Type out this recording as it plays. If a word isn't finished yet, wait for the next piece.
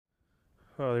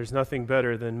Oh, there's nothing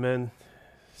better than men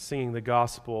singing the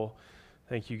gospel.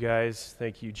 Thank you, guys.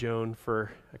 Thank you, Joan,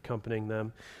 for accompanying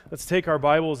them. Let's take our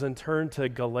Bibles and turn to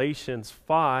Galatians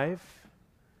 5.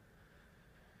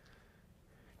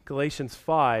 Galatians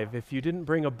 5. If you didn't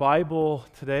bring a Bible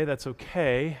today, that's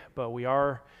okay, but we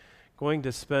are going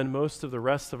to spend most of the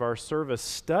rest of our service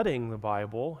studying the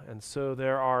Bible, and so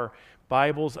there are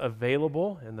Bibles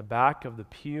available in the back of the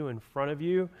pew in front of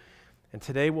you. And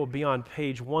today we'll be on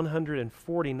page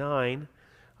 149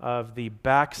 of the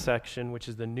back section, which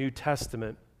is the New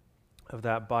Testament of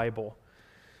that Bible.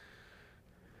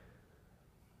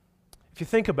 If you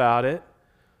think about it,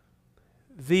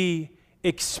 the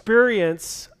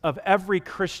experience of every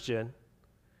Christian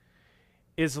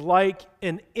is like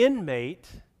an inmate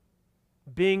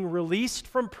being released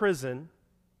from prison,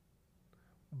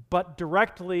 but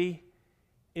directly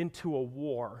into a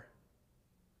war.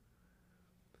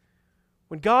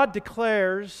 When God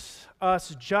declares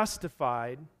us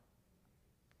justified,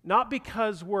 not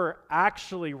because we're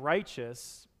actually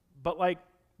righteous, but like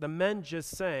the men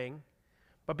just sang,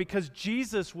 but because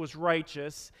Jesus was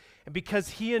righteous and because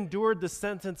he endured the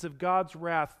sentence of God's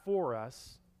wrath for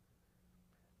us,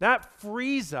 that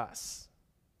frees us,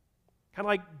 kind of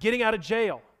like getting out of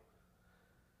jail,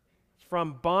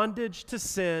 from bondage to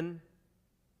sin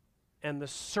and the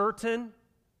certain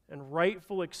and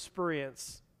rightful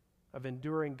experience of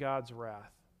enduring God's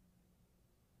wrath.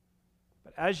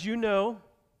 But as you know,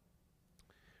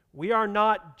 we are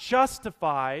not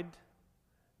justified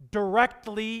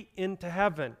directly into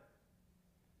heaven.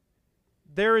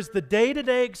 There is the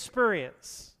day-to-day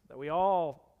experience that we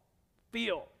all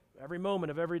feel every moment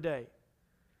of every day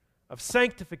of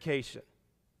sanctification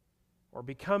or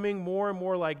becoming more and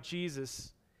more like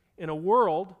Jesus in a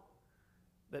world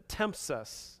that tempts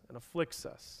us and afflicts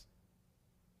us.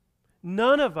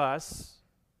 None of us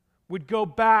would go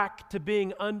back to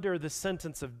being under the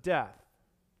sentence of death,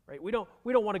 right? We don't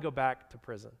want to go back to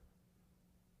prison.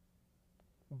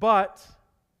 But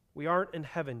we aren't in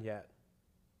heaven yet.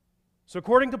 So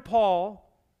according to Paul,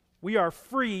 we are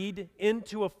freed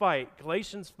into a fight.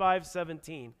 Galatians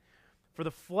 5:17. For the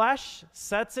flesh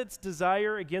sets its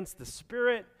desire against the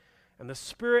spirit, and the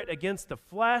spirit against the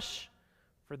flesh,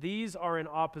 for these are in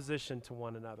opposition to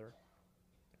one another.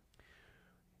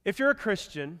 If you're a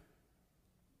Christian,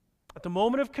 at the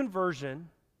moment of conversion,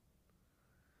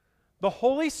 the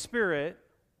Holy Spirit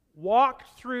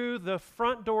walked through the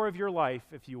front door of your life,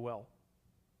 if you will,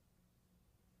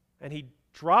 and he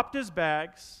dropped his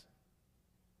bags,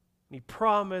 and he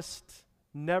promised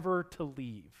never to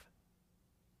leave.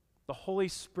 The Holy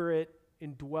Spirit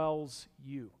indwells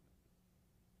you.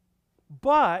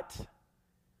 But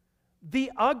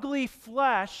the ugly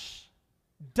flesh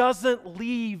doesn't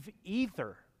leave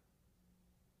either.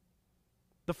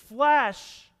 The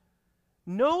flesh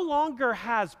no longer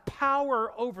has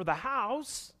power over the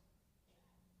house,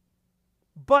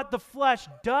 but the flesh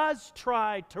does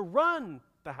try to run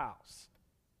the house.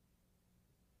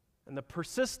 And the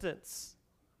persistence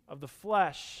of the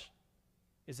flesh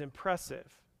is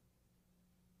impressive.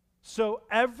 So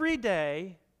every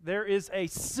day there is a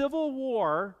civil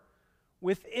war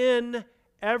within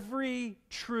every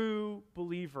true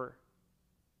believer.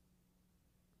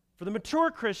 For the mature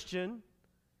Christian,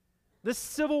 this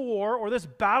civil war or this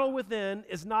battle within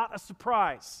is not a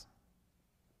surprise.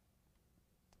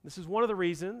 This is one of the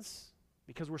reasons,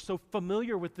 because we're so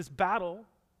familiar with this battle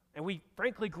and we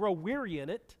frankly grow weary in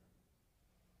it,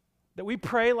 that we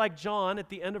pray like John at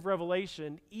the end of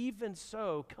Revelation, even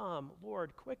so, come,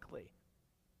 Lord, quickly.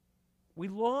 We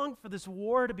long for this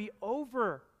war to be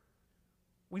over.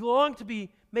 We long to be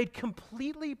made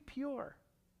completely pure.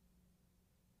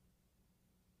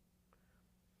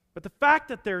 But the fact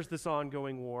that there's this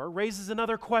ongoing war raises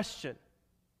another question.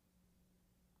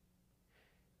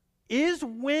 Is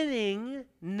winning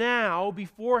now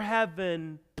before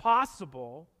heaven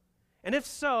possible? And if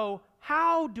so,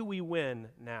 how do we win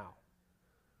now?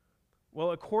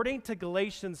 Well, according to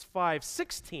Galatians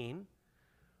 5:16,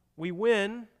 we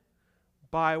win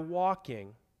by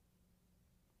walking.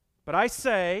 But I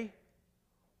say,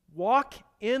 walk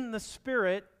in the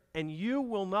Spirit, and you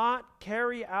will not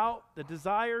carry out the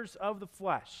desires of the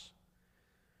flesh.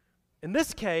 In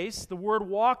this case, the word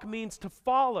walk means to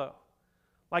follow,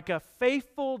 like a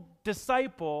faithful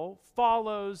disciple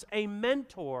follows a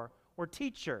mentor or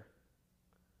teacher.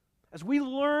 As we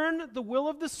learn the will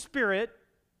of the Spirit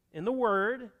in the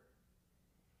Word,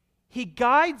 he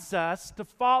guides us to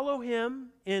follow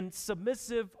him in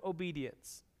submissive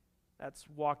obedience. That's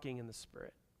walking in the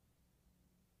Spirit.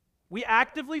 We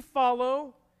actively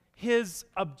follow his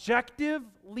objective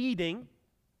leading,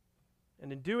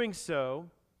 and in doing so,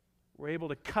 we're able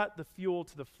to cut the fuel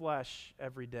to the flesh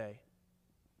every day.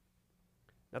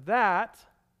 Now that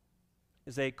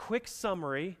is a quick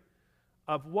summary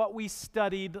of what we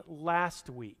studied last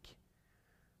week.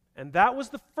 And that was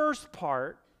the first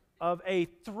part of a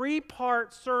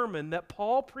 3-part sermon that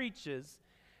Paul preaches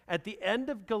at the end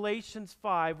of Galatians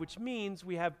 5, which means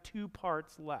we have 2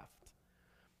 parts left.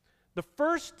 The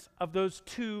first of those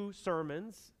 2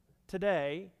 sermons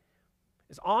today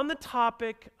is on the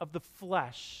topic of the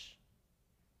flesh.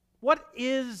 What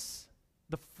is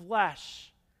the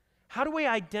flesh? How do we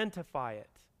identify it?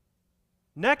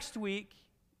 Next week,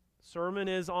 the sermon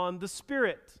is on the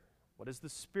Spirit. What is the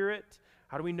Spirit?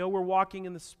 How do we know we're walking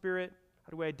in the Spirit? How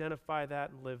do we identify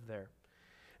that and live there?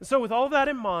 And so with all that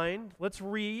in mind, let's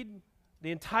read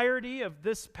the entirety of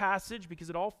this passage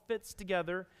because it all fits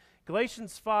together.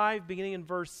 Galatians 5, beginning in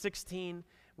verse 16,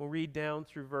 we'll read down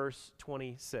through verse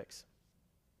 26.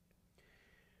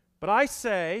 But I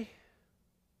say,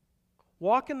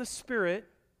 walk in the Spirit,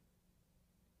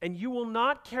 and you will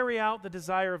not carry out the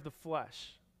desire of the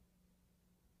flesh.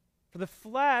 For the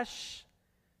flesh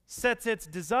sets its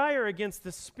desire against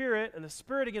the Spirit, and the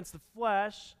Spirit against the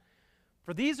flesh,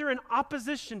 for these are in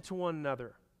opposition to one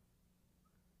another,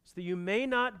 so that you may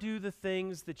not do the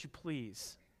things that you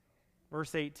please.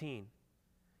 Verse 18.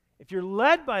 If you're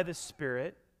led by the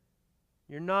Spirit,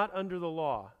 you're not under the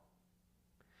law.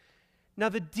 Now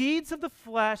the deeds of the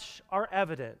flesh are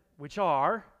evident, which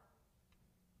are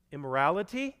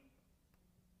immorality,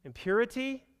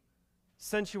 impurity,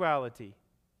 sensuality,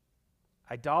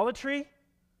 idolatry,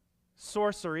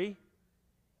 sorcery,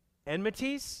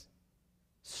 enmities,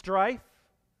 strife,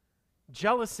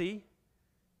 jealousy,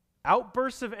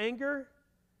 outbursts of anger,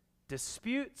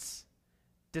 disputes,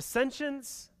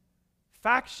 dissensions,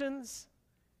 factions,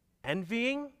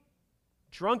 envying,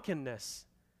 drunkenness,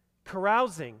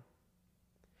 carousing,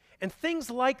 and things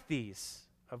like these,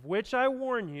 of which I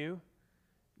warn you,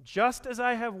 just as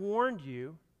I have warned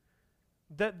you,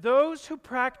 that those who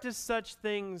practice such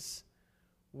things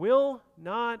will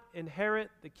not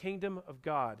inherit the kingdom of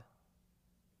God.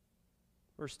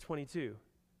 Verse 22.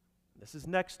 This is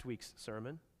next week's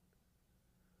sermon.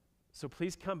 So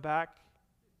please come back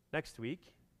next week.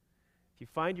 If you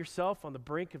find yourself on the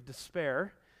brink of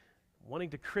despair,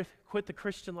 wanting to quit the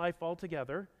Christian life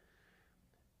altogether,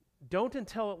 don't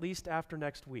until at least after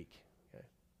next week. Okay?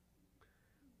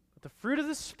 But the fruit of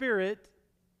the Spirit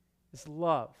is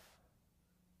love,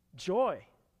 joy,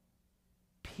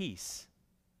 peace,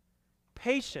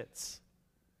 patience,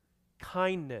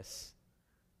 kindness,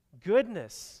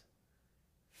 goodness,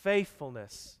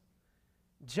 faithfulness,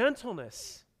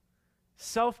 gentleness,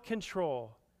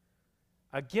 self-control.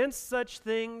 Against such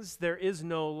things there is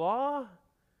no law.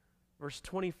 Verse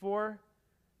 24.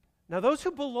 Now those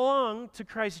who belong to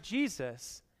Christ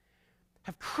Jesus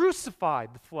have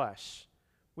crucified the flesh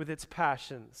with its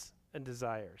passions and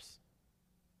desires.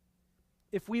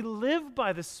 If we live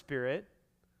by the Spirit,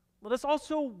 let us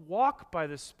also walk by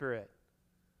the Spirit.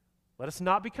 Let us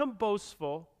not become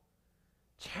boastful,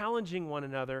 challenging one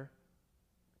another,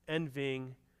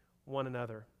 envying one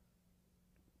another.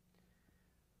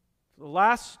 The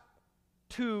last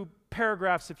 2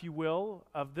 paragraphs, if you will,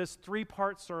 of this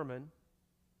 3-part sermon,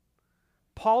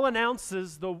 Paul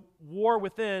announces the war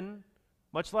within,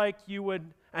 much like you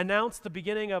would announce the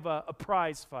beginning of a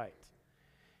prize fight.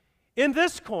 In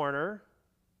this corner,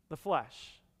 the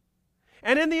flesh.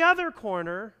 And in the other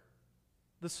corner,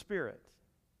 the Spirit.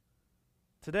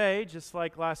 Today, just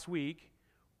like last week,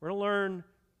 we're going to learn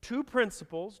 2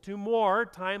 principles, 2 more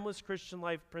timeless Christian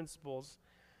life principles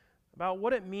about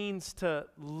what it means to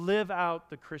live out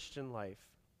the Christian life.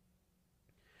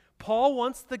 Paul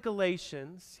wants the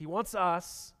Galatians, he wants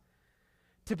us,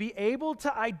 to be able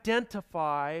to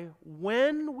identify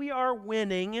when we are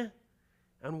winning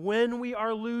and when we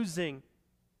are losing.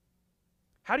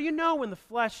 How do you know when the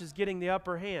flesh is getting the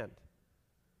upper hand?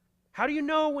 How do you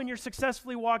know when you're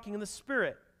successfully walking in the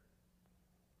Spirit?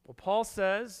 Well, Paul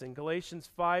says in Galatians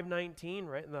 5:19,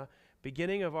 right in the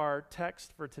beginning of our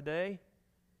text for today,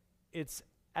 it's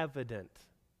evident.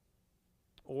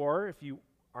 Or if you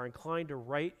are inclined to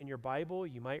write in your Bible,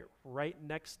 you might write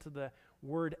next to the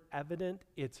word evident,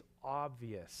 it's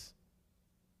obvious.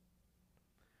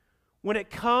 When it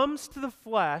comes to the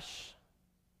flesh,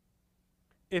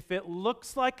 if it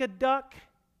looks like a duck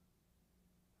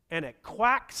and it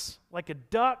quacks like a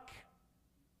duck,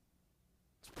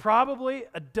 it's probably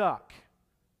a duck.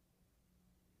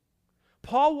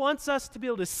 Paul wants us to be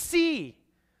able to see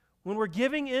when we're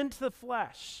giving in to the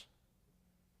flesh.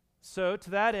 So to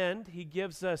that end, he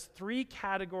gives us 3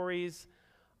 categories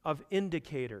of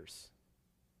indicators.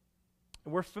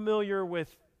 And we're familiar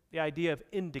with the idea of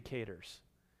indicators.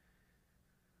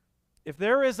 If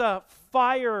there is a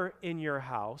fire in your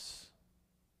house,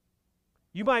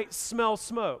 you might smell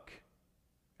smoke.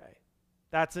 Okay.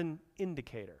 That's an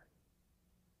indicator.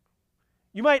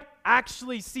 You might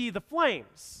actually see the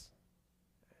flames.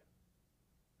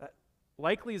 That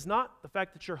likely is not the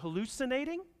fact that you're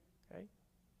hallucinating. Okay.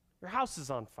 Your house is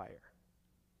on fire.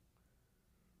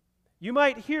 You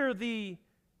might hear the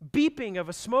beeping of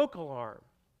a smoke alarm.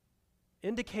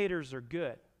 Indicators are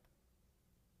good.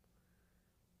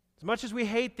 As much as we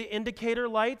hate the indicator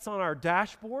lights on our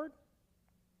dashboard,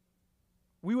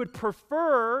 we would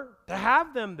prefer to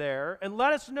have them there and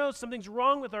let us know something's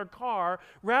wrong with our car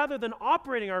rather than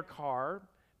operating our car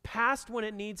past when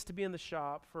it needs to be in the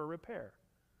shop for a repair.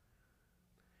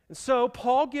 And so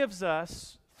Paul gives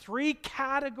us 3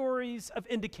 categories of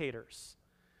indicators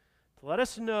to let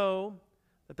us know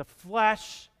that the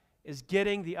flesh is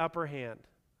getting the upper hand.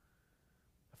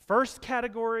 The first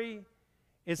category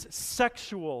is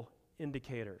sexual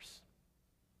indicators.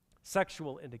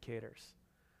 Sexual indicators.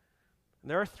 And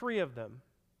there are 3 of them.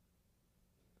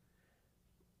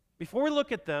 Before we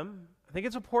look at them, I think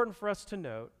it's important for us to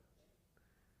note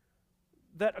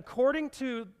that according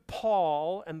to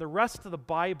Paul and the rest of the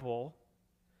Bible,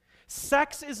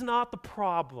 sex is not the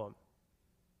problem.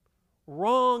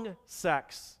 Wrong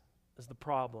sex is the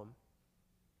problem.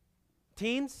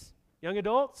 Teens, young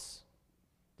adults,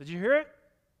 did you hear it?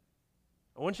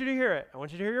 I want you to hear it. I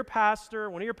want you to hear your pastor,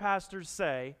 one of your pastors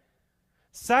say,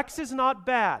 sex is not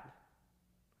bad.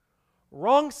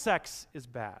 Wrong sex is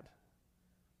bad.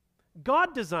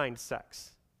 God designed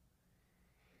sex.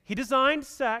 He designed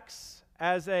sex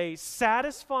as a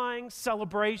satisfying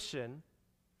celebration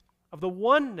of the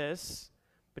oneness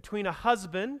between a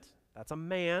husband, that's a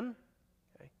man,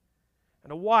 okay,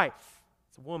 and a wife,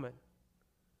 it's a woman.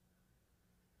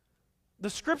 The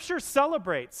Scripture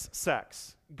celebrates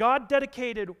sex. God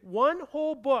dedicated one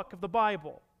whole book of the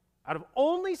Bible out of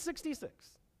only 66.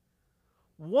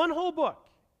 One whole book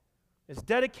is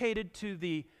dedicated to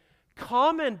the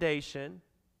commendation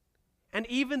and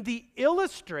even the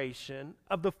illustration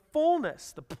of the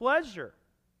fullness, the pleasure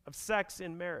of sex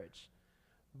in marriage.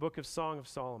 The book of Song of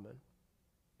Solomon.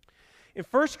 In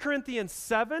 1 Corinthians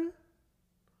 7,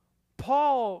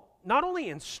 Paul not only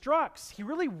instructs, he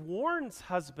really warns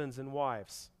husbands and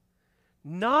wives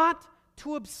not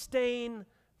to abstain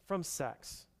from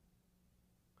sex.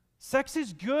 Sex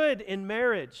is good in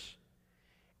marriage,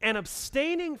 and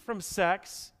abstaining from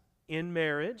sex in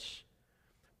marriage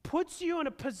puts you in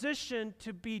a position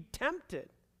to be tempted.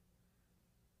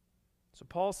 So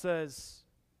Paul says,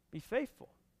 be faithful.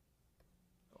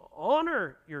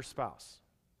 Honor your spouse.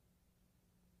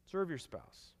 Serve your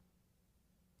spouse.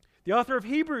 The author of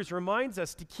Hebrews reminds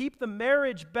us to keep the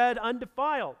marriage bed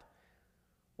undefiled.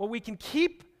 Well, we can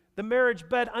keep the marriage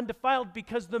bed undefiled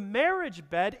because the marriage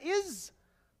bed is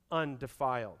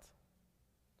undefiled.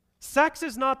 Sex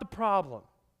is not the problem.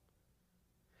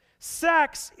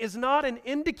 Sex is not an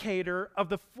indicator of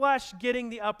the flesh getting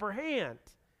the upper hand.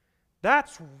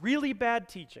 That's really bad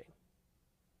teaching.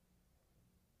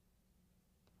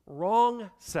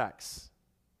 Wrong sex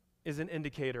is an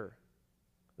indicator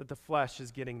that the flesh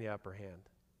is getting the upper hand.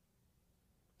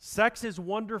 Sex is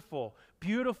wonderful,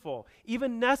 beautiful,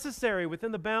 even necessary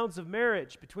within the bounds of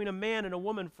marriage between a man and a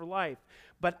woman for life.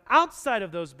 But outside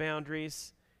of those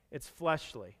boundaries, it's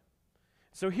fleshly.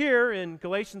 So here in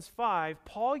Galatians 5,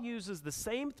 Paul uses the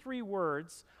same 3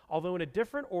 words, although in a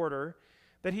different order,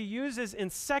 that he uses in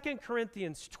 2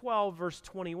 Corinthians 12, verse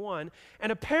 21.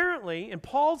 And apparently, in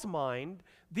Paul's mind,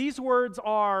 these words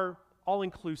are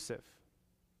all-inclusive.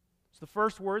 So the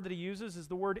first word that he uses is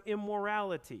the word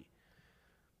immorality.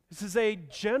 This is a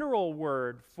general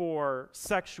word for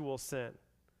sexual sin.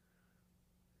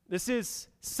 This is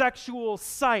sexual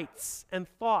sights and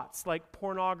thoughts like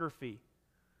pornography.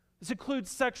 This includes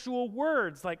sexual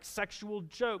words like sexual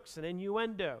jokes and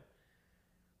innuendo.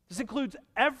 This includes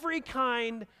every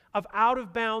kind of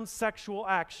out-of-bounds sexual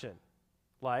action,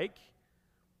 like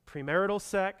premarital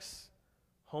sex,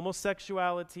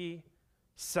 homosexuality,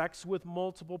 sex with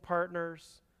multiple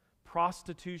partners,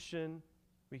 prostitution.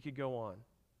 We could go on.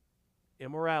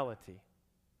 Immorality.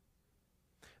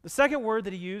 The second word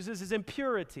that he uses is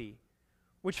impurity,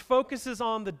 which focuses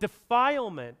on the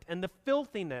defilement and the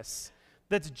filthiness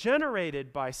that's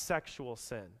generated by sexual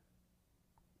sin.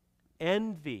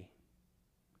 Envy,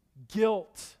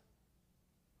 guilt,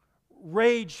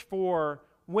 rage for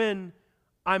when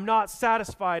I'm not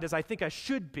satisfied as I think I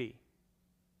should be.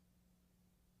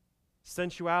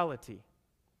 Sensuality.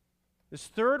 This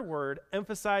third word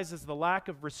emphasizes the lack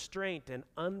of restraint and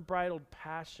unbridled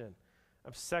passion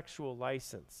of sexual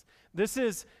license. This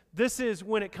is,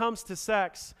 when it comes to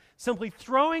sex, simply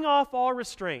throwing off all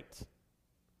restraint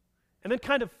and then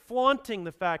kind of flaunting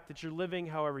the fact that you're living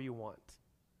however you want.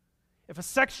 If a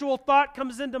sexual thought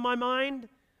comes into my mind,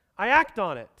 I act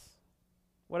on it,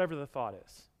 whatever the thought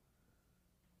is.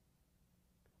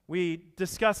 We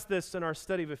discussed this in our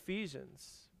study of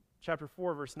Ephesians, chapter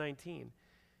 4, verse 19.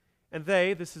 And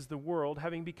they, this is the world,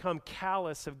 having become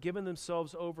callous, have given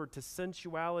themselves over to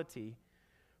sensuality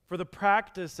for the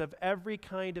practice of every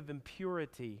kind of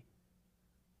impurity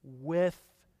with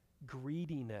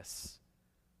greediness.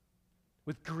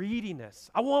 With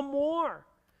greediness. I want more.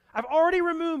 I've already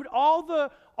removed all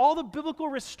the biblical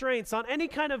restraints on any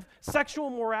kind of sexual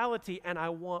morality, and I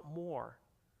want more.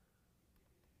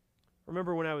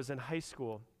 Remember when I was in high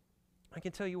school, I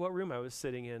can tell you what room I was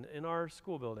sitting in our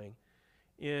school building,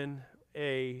 in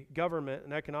a government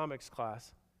and economics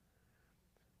class,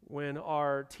 when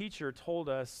our teacher told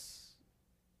us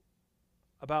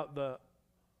about the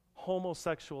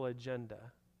homosexual agenda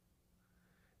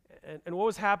and what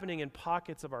was happening in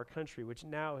pockets of our country, which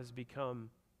now has become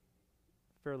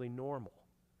fairly normal.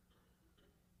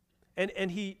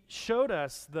 And he showed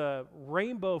us the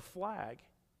rainbow flag,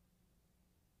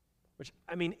 which,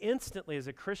 I mean, instantly as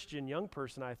a Christian young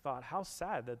person, I thought, how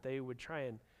sad that they would try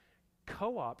and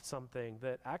co-opt something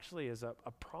that actually is a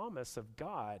promise of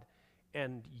God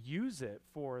and use it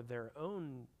for their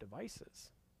own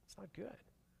devices. It's not good.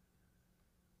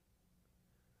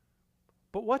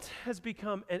 But what has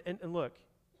become, and look,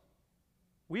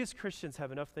 we as Christians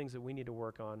have enough things that we need to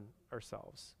work on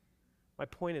ourselves. My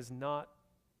point is not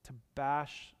to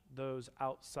bash those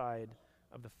outside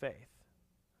of the faith.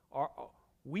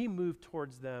 We move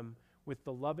towards them with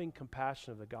the loving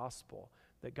compassion of the gospel,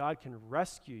 that God can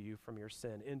rescue you from your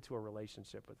sin into a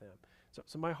relationship with him.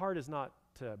 So my heart is not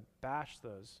to bash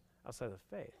those outside of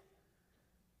the faith.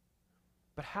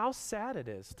 But how sad it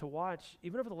is to watch,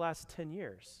 even over the last 10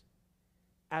 years,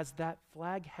 as that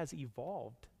flag has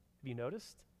evolved. Have you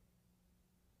noticed?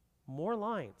 More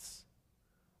lines,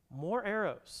 more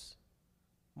arrows,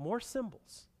 more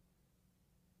symbols.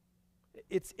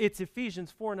 It's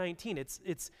Ephesians 4:19.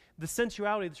 It's the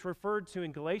sensuality that's referred to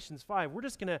in Galatians 5. We're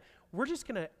just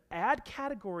gonna add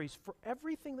categories for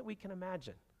everything that we can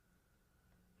imagine.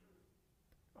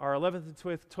 Our 11th and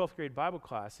 12th grade Bible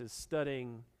class is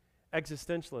studying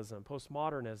existentialism,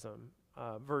 postmodernism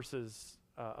versus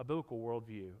a biblical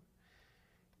worldview.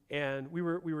 And we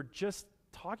were just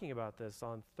talking about this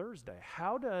on Thursday.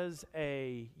 How does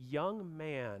a young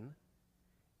man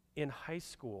in high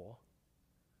school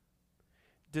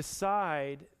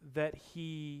decide that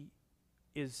he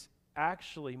is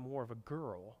actually more of a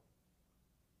girl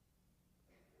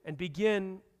and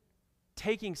begin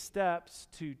taking steps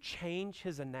to change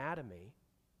his anatomy?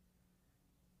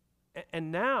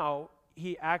 And now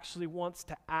he actually wants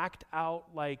to act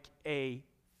out like a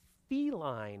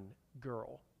feline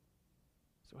girl.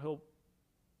 So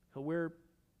he'll wear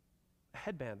a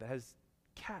headband that has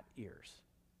cat ears.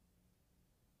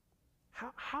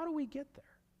 How do we get there?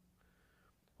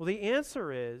 Well, the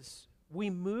answer is we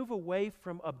move away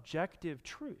from objective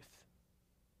truth.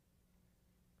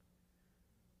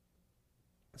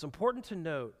 It's important to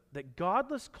note that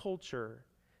godless culture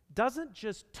doesn't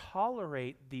just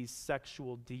tolerate these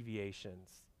sexual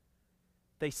deviations,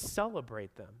 they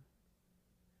celebrate them.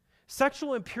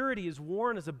 Sexual impurity is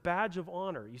worn as a badge of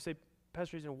honor. You say,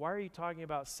 Pastor Jason, why are you talking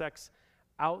about sex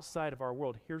outside of our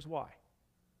world? Here's why.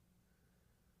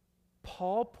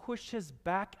 Paul pushes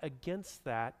back against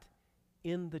that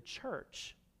in the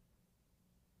church.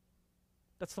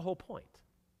 That's the whole point.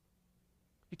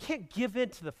 You can't give in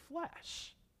to the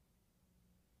flesh.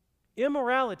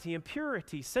 Immorality,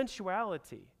 impurity,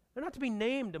 sensuality, they're not to be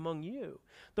named among you.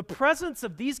 The presence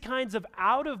of these kinds of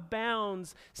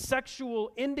out-of-bounds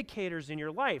sexual indicators in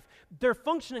your life, they're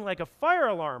functioning like a fire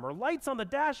alarm or lights on the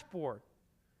dashboard.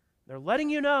 They're letting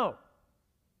you know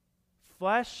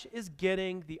flesh is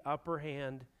getting the upper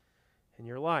hand in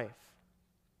your life.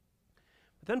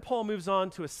 But then Paul moves on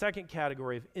to a second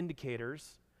category of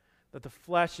indicators that the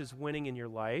flesh is winning in your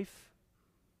life.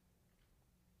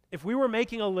 If we were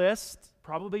making a list,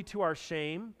 probably to our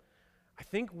shame, I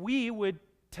think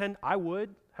I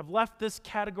would have left this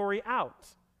category out.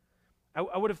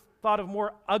 I would have thought of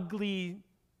more ugly,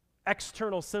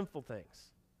 external sinful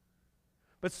things.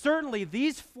 But certainly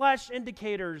these flesh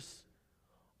indicators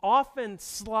often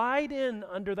slide in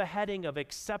under the heading of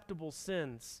acceptable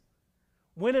sins,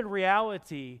 when in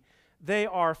reality, they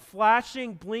are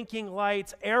flashing, blinking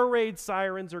lights, air raid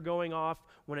sirens are going off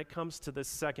when it comes to this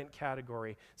second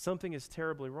category. Something is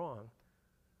terribly wrong.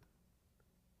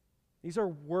 These are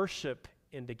worship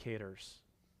indicators.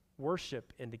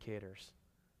 Worship indicators.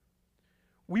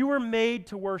 We were made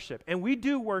to worship, and we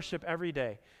do worship every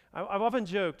day. I've often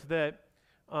joked that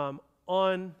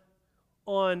on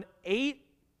 8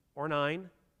 or 9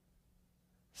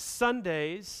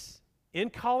 Sundays in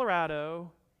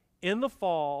Colorado in the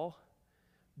fall,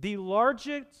 the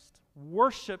largest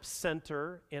worship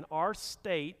center in our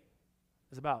state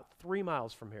is about 3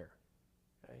 miles from here.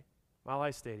 Okay? Mile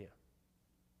High Stadium.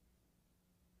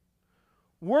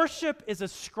 Worship is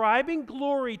ascribing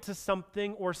glory to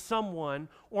something or someone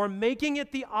or making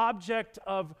it the object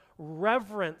of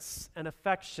reverence and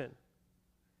affection.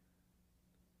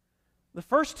 The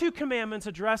first 2 commandments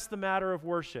address the matter of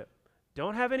worship.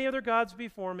 Don't have any other gods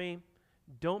before me.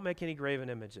 Don't make any graven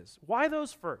images. Why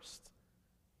those first?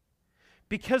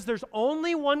 Because there's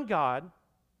only one God,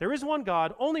 there is one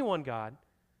God, only one God,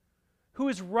 who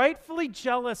is rightfully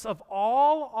jealous of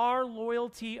all our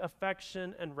loyalty,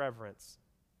 affection, and reverence.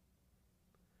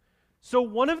 So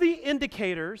one of the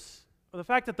indicators of the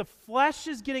fact that the flesh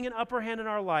is getting an upper hand in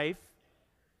our life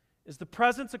is the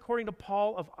presence, according to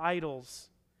Paul, of idols.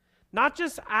 Not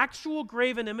just actual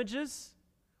graven images.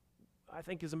 I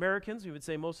think as Americans, we would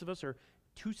say most of us are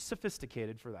too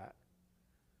sophisticated for that.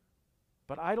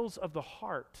 But idols of the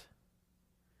heart.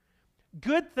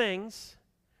 Good things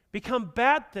become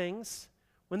bad things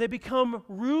when they become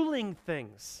ruling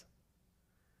things.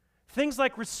 Things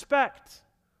like respect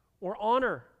or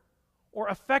honor or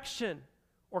affection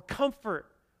or comfort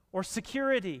or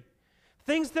security.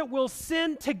 Things that we'll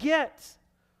sin to get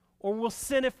or we'll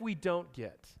sin if we don't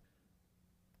get.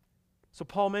 So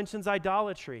Paul mentions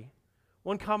idolatry.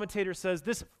 One commentator says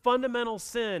this fundamental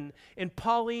sin in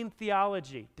Pauline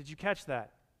theology, did you catch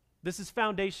that? This is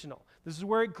foundational. This is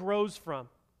where it grows from.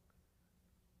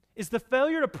 Is the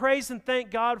failure to praise and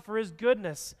thank God for His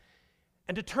goodness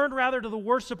and to turn rather to the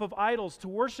worship of idols, to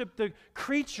worship the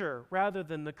creature rather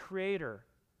than the Creator.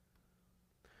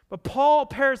 But Paul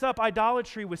pairs up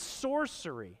idolatry with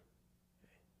sorcery.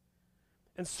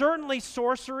 And certainly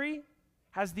sorcery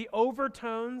has the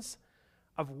overtones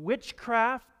of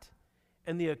witchcraft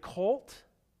and the occult.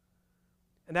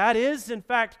 And that is, in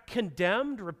fact,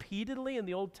 condemned repeatedly in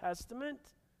the Old Testament.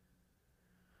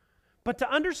 But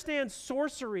to understand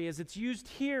sorcery as it's used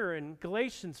here in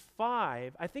Galatians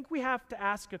 5, I think we have to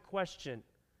ask a question.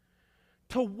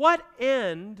 To what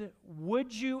end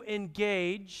would you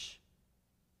engage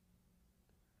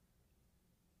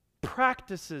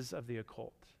practices of the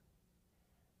occult?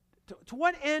 To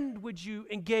what end would you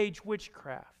engage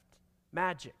witchcraft,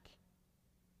 magic?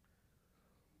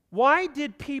 Why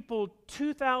did people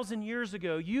 2,000 years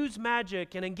ago use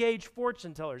magic and engage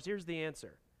fortune tellers? Here's the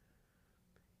answer.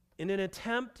 In an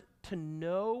attempt to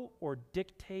know or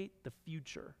dictate the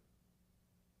future.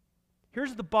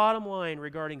 Here's the bottom line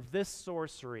regarding this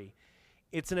sorcery.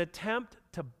 It's an attempt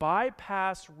to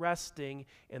bypass resting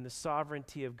in the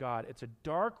sovereignty of God. It's a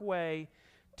dark way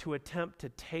to attempt to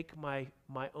take my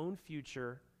own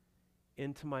future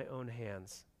into my own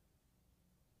hands.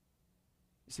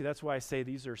 You see, that's why I say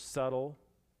these are subtle,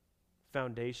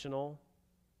 foundational,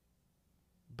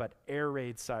 but air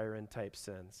raid siren type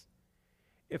sins.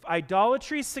 If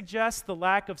idolatry suggests the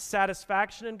lack of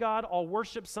satisfaction in God, I'll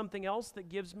worship something else that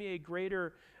gives me a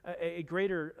greater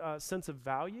sense of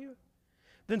value.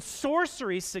 Then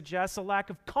sorcery suggests a lack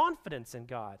of confidence in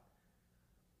God.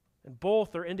 And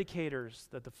both are indicators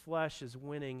that the flesh is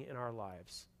winning in our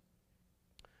lives.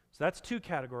 So that's 2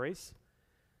 categories.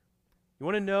 You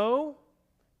want to know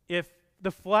if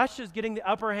the flesh is getting the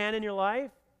upper hand in your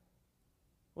life?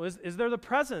 Well, is there the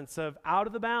presence of out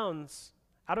of bounds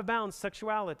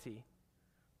sexuality?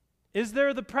 Is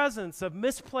there the presence of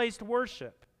misplaced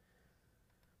worship?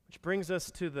 Which brings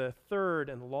us to the third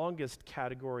and longest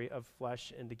category of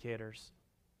flesh indicators.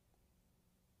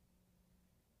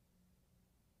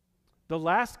 The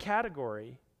last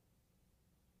category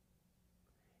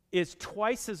is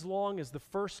twice as long as the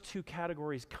first 2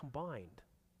 categories combined.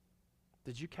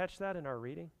 Did you catch that in our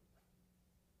reading?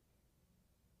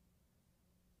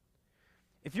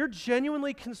 If you're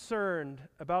genuinely concerned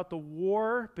about the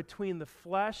war between the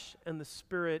flesh and the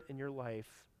spirit in your life,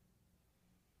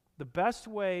 the best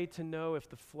way to know if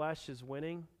the flesh is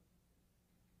winning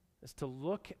is to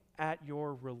look at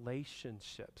your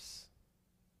relationships.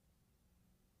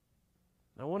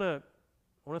 I want to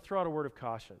throw out a word of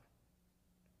caution.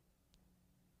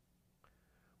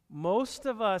 Most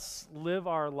of us live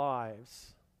our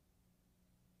lives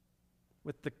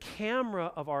with the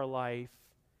camera of our life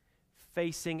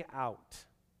facing out.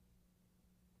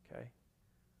 Okay?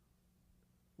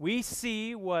 We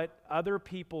see what other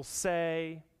people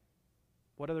say,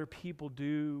 what other people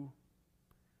do.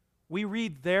 We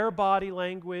read their body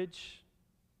language.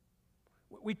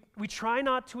 We try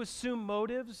not to assume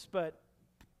motives, but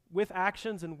with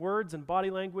actions and words and body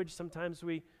language, sometimes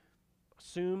we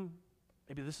assume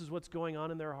maybe this is what's going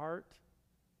on in their heart.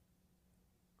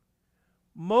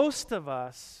 Most of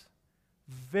us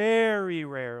very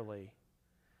rarely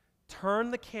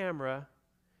turn the camera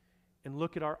and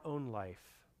look at our own life.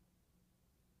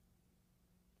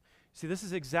 See, this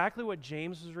is exactly what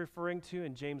James was referring to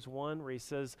in James 1, where he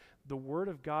says, the Word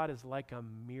of God is like a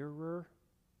mirror.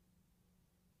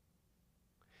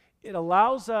 It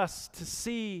allows us to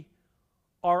see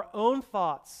our own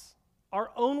thoughts, our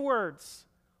own words,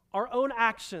 our own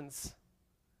actions.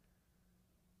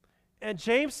 And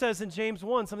James says in James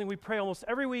 1, something we pray almost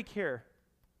every week here.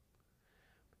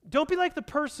 Don't be like the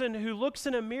person who looks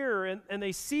in a mirror and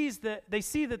they see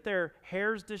that their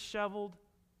hair's disheveled.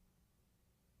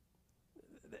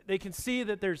 They can see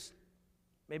that there's,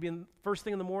 maybe first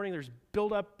thing in the morning, there's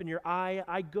buildup in your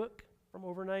eye gook from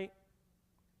overnight.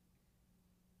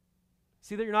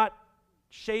 See that you're not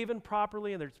shaven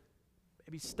properly and there's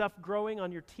maybe stuff growing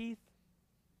on your teeth.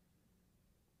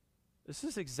 This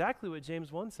is exactly what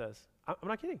James 1 says. I'm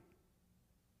not kidding.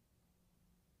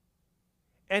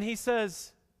 And he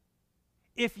says,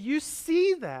 if you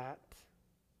see that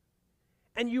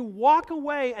and you walk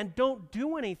away and don't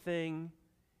do anything,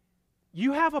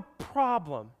 you have a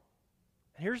problem.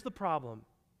 And here's the problem.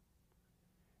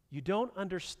 You don't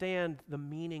understand the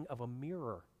meaning of a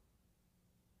mirror.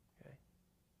 Okay?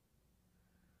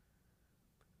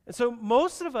 And so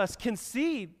most of us can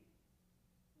see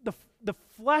the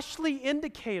fleshly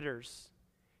indicators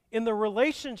in the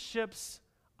relationships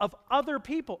of other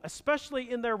people,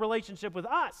 especially in their relationship with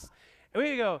us. And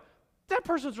we go, that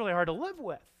person's really hard to live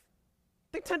with.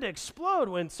 They tend to explode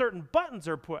when certain buttons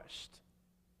are pushed.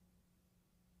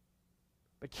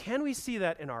 But can we see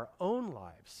that in our own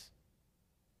lives?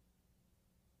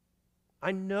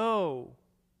 I know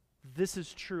this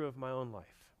is true of my own life.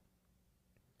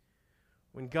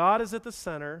 When God is at the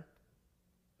center,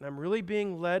 and I'm really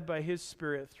being led by His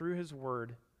Spirit through His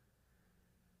Word,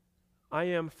 I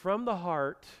am from the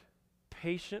heart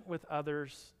patient with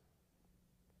others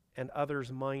and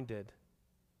others-minded.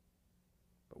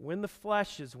 But when the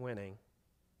flesh is winning,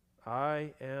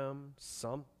 I am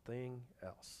something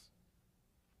else.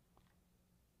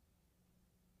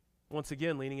 Once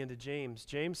again, leaning into James,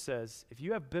 James says, if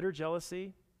you have bitter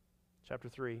jealousy, chapter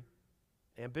 3,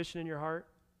 ambition in your heart,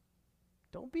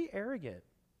 don't be arrogant.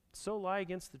 So lie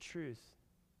against the truth.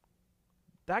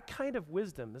 That kind of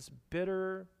wisdom, this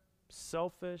bitter,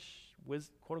 selfish,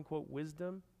 quote-unquote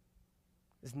wisdom,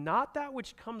 is not that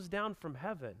which comes down from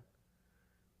heaven,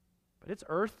 but it's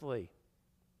earthly,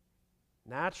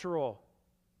 natural.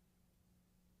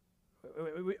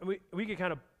 We could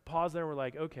kind of pause there and we're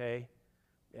like, okay,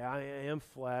 yeah, I am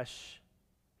flesh.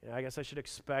 I guess I should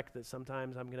expect that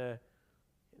sometimes I'm going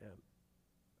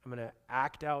to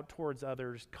act out towards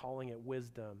others, calling it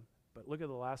wisdom. But look at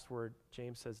the last word.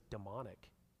 James says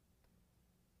demonic.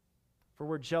 For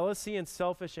where jealousy and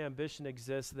selfish ambition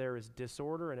exist, there is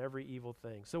disorder in every evil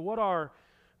thing. So what are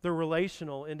the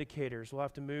relational indicators? We'll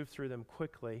have to move through them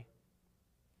quickly.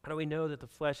 How do we know that the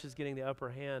flesh is getting the upper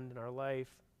hand in our life?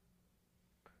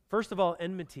 First of all,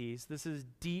 enmities. This is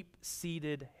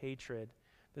deep-seated hatred.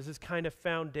 This is kind of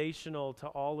foundational to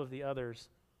all of the others.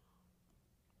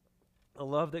 The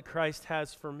love that Christ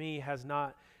has for me has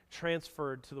not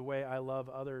transferred to the way I love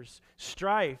others.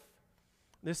 Strife.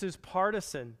 This is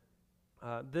partisan.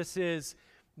 This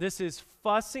is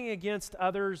fussing against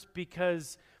others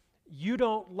because you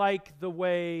don't like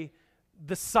the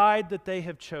side that they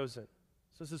have chosen.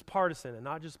 So this is partisan and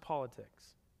not just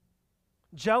politics.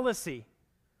 Jealousy.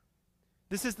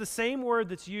 This is the same word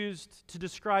that's used to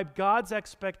describe God's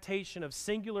expectation of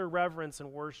singular reverence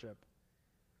and worship.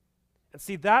 And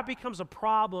see, that becomes a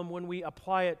problem when we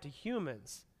apply it to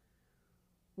humans.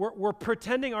 We're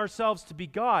pretending ourselves to be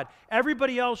God.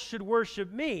 Everybody else should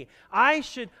worship me. I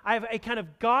have a kind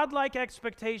of godlike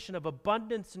expectation of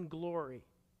abundance and glory.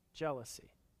 Jealousy.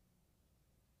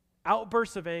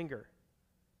 Outbursts of anger.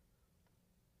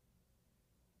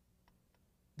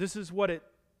 This is what it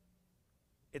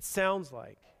sounds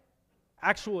like.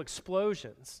 Actual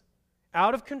explosions.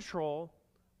 Out of control,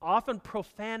 often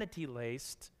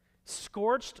profanity-laced,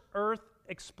 scorched earth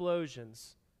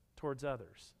explosions towards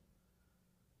others.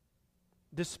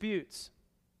 Disputes.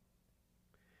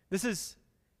 This is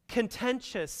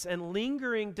contentious and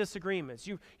lingering disagreements.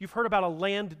 You've heard about a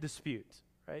land dispute,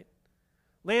 right?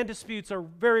 Land disputes are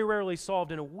very rarely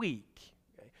solved in a week.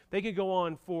 Okay? They could go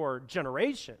on for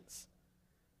generations.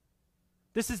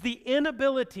 This is the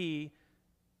inability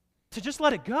to just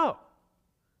let it go.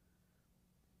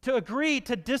 to agree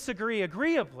to disagree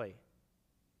agreeably.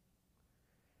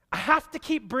 I have to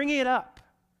keep bringing it up.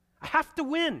 I have to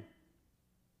win.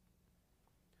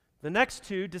 The next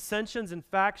two, dissensions and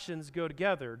factions, go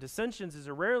together. Dissensions is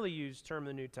a rarely used term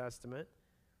in the New Testament.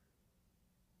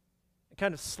 It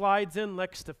kind of slides in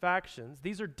next to factions.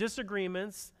 These are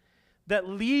disagreements that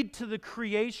lead to the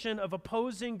creation of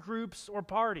opposing groups or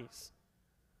parties.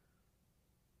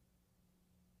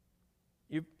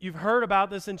 You've heard about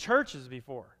this in churches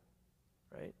before,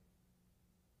 right?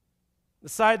 The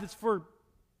side that's for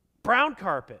brown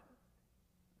carpet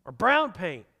or brown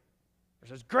paint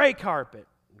versus gray carpet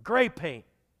and gray paint.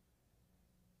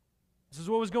 This is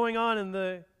what was going on in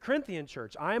the Corinthian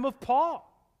church. I am of Paul.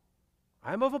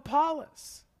 I am of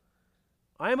Apollos.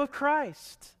 I am of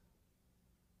Christ.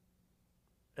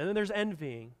 And then there's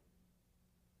envying.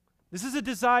 This is a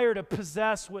desire to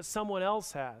possess what someone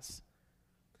else has.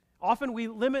 Often we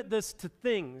limit this to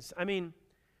things. I mean,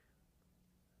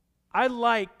 I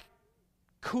like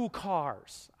cool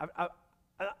cars. I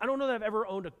don't know that I've ever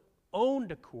owned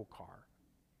a cool car.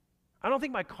 I don't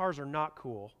think my cars are not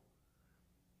cool.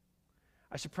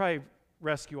 I should probably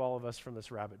rescue all of us from this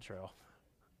rabbit trail.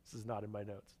 This is not in my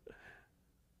notes.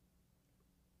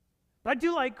 But I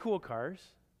do like cool cars.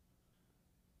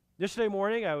 Yesterday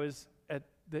morning, I was at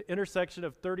the intersection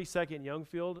of 32nd and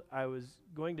Youngfield. I was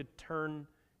going to turn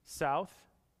south,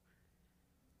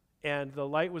 and the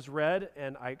light was red,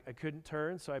 and I couldn't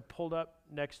turn, so I pulled up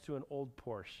next to an old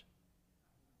Porsche.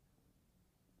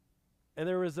 And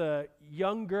there was a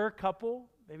younger couple,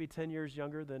 maybe 10 years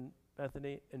younger than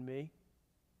Bethany and me.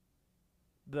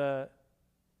 The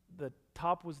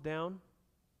top was down,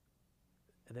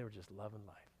 and they were just loving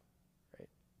life, right?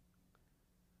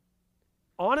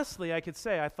 Honestly, I could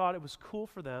say I thought it was cool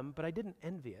for them, but I didn't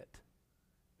envy it.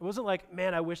 It wasn't like,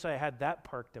 man, I wish I had that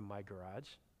parked in my garage.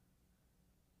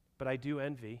 But I do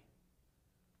envy.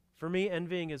 For me,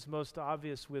 envying is most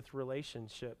obvious with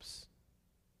relationships.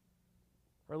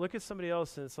 Or look at somebody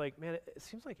else and it's like, man, it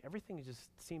seems like everything just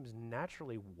seems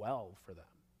naturally well for them.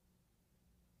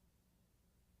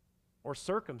 Or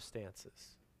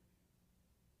circumstances.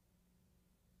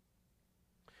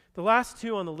 The last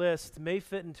two on the list may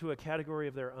fit into a category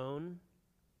of their own,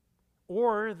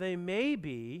 or they may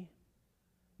be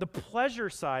the pleasure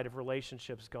side of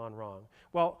relationships gone wrong.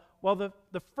 While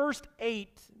the first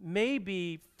 8 may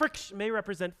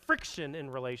represent friction in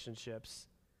relationships,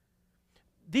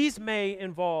 these may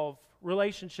involve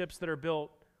relationships that are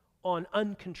built on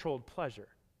uncontrolled pleasure.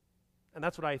 And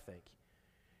that's what I think.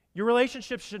 Your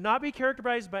relationships should not be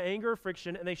characterized by anger or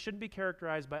friction, and they shouldn't be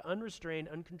characterized by unrestrained,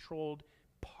 uncontrolled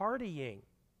partying.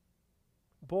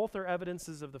 Both are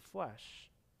evidences of the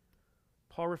flesh.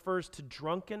 Paul refers to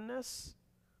drunkenness.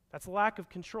 That's lack of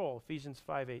control, Ephesians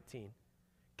 5:18.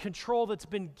 Control that's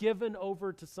been given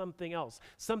over to something else.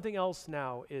 Something else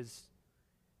now is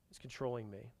controlling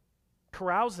me.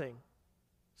 Carousing.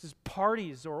 This is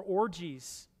parties or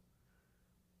orgies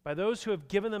by those who have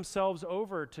given themselves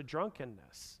over to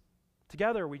drunkenness.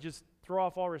 Together, we just throw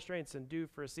off all restraints and do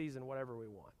for a season whatever we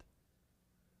want.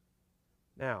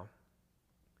 Now,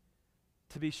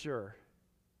 to be sure,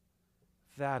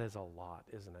 that is a lot,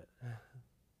 isn't it?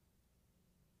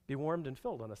 Be warmed and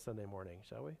filled on a Sunday morning,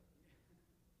 shall we?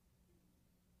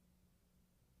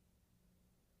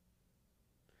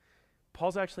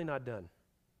 Paul's actually not done.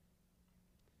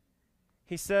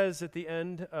 He says at the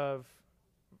end of,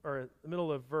 or the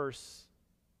middle of verse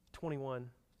 21,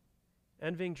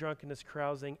 envying, drunkenness,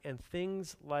 carousing, and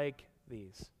things like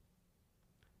these.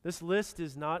 This list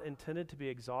is not intended to be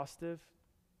exhaustive.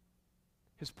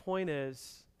 His point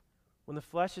is, when the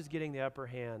flesh is getting the upper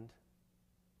hand,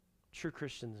 true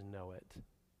Christians know it.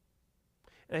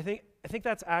 And I think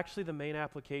that's actually the main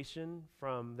application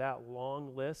from that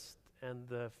long list and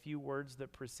the few words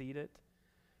that precede it.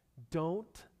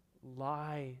 Don't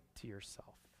lie to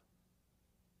yourself.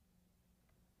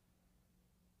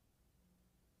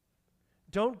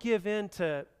 Don't give in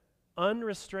to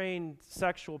unrestrained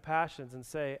sexual passions and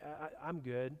say, I'm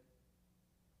good.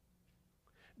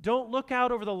 Don't look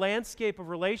out over the landscape of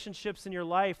relationships in your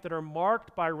life that are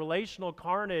marked by relational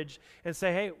carnage and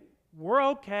say, hey, we're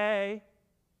okay.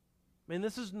 I mean,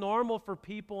 this is normal for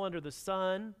people under the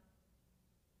sun.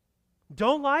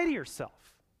 Don't lie to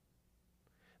yourself.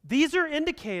 These are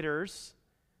indicators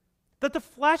that the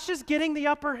flesh is getting the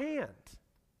upper hand.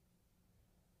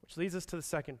 Which leads us to the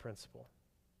second principle.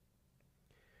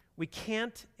 We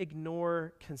can't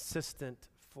ignore consistent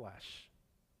flesh.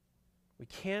 We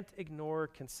can't ignore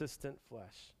consistent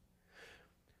flesh.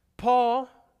 Paul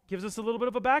gives us a little bit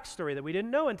of a backstory that we didn't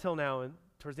know until now,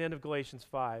 towards the end of Galatians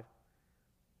 5.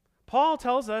 Paul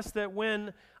tells us that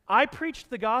when I preached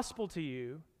the gospel to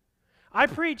you. I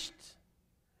preached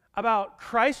about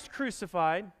Christ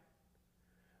crucified,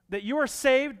 that you are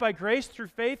saved by grace through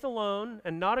faith alone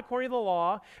and not according to the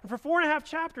law. And for 4.5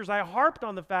 chapters, I harped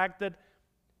on the fact that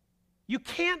you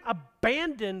can't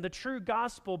abandon the true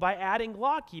gospel by adding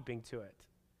law keeping to it.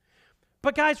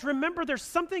 But guys, remember, there's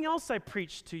something else I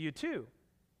preached to you too.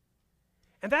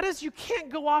 And that is, you can't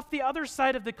go off the other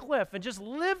side of the cliff and just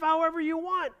live however you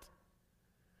want.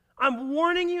 I'm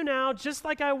warning you now, just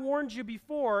like I warned you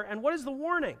before. And what is the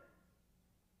warning?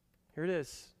 Here it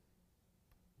is.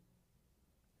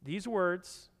 These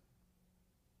words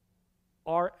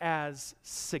are as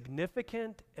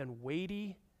significant and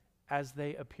weighty as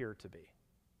they appear to be.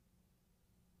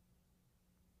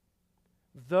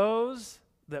 Those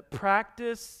that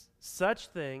practice such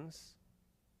things,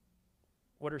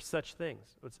 what are such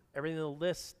things? It's everything in the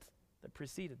list that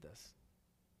preceded this,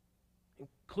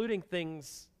 including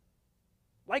things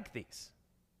like these.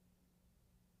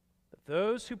 That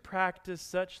those who practice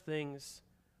such things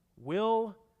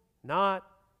will not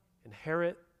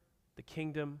inherit the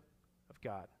kingdom of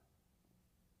God.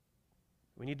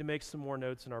 We need to make some more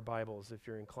notes in our Bibles if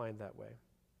you're inclined that way.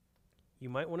 You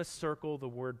might want to circle the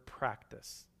word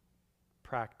practice.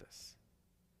 Practice.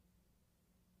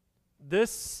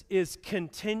 This is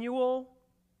continual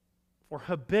or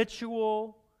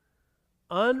habitual,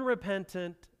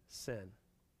 unrepentant sin.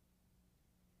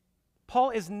 Paul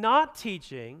is not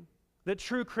teaching that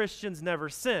true Christians never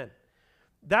sin.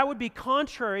 That would be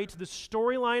contrary to the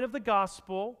storyline of the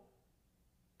gospel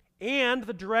and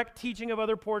the direct teaching of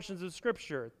other portions of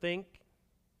Scripture. Think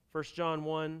 1 John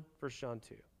 1, 1 John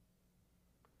 2.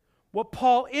 What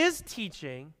Paul is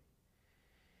teaching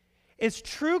is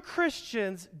true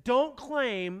Christians don't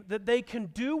claim that they can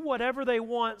do whatever they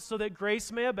want so that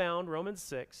grace may abound, Romans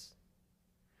 6.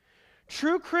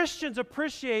 True Christians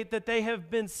appreciate that they have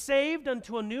been saved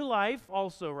unto a new life,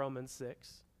 also Romans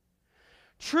 6.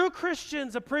 True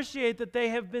Christians appreciate that they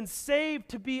have been saved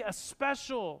to be a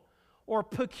special or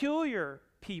peculiar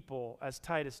people, as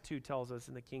Titus 2 tells us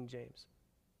in the King James.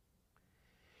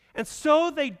 And so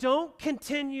they don't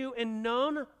continue in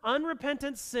known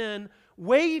unrepentant sin,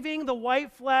 waving the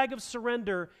white flag of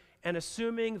surrender and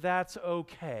assuming that's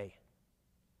okay.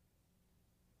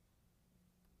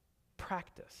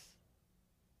 Practice.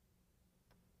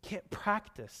 Can't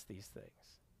practice these things.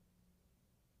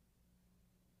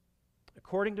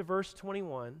 According to verse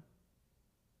 21,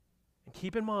 and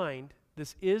keep in mind,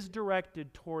 this is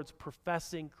directed towards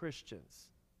professing Christians.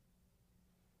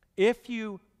 If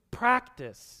you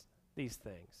practice these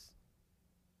things,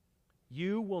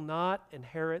 you will not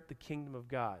inherit the kingdom of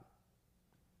God.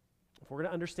 If we're going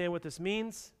to understand what this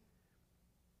means,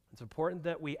 it's important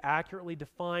that we accurately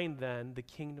define then the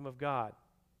kingdom of God.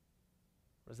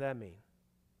 What does that mean?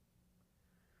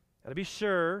 Now, to be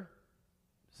sure,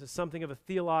 this is something of a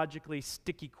theologically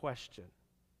sticky question.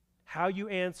 How you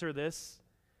answer this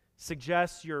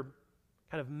suggests your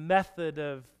kind of method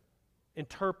of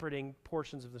interpreting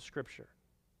portions of the Scripture.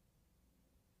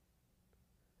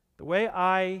 The way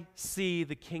I see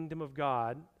the kingdom of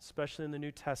God, especially in the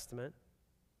New Testament,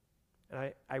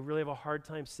 and I really have a hard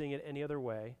time seeing it any other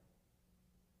way,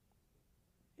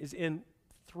 is in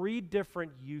 3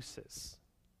 different uses.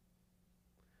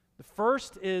 The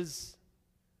first is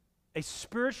a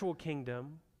spiritual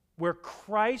kingdom where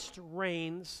Christ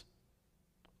reigns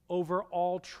over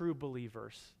all true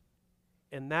believers.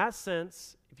 In that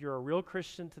sense, if you're a real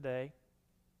Christian today,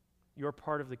 you're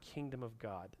part of the kingdom of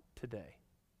God today.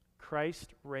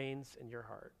 Christ reigns in your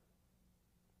heart.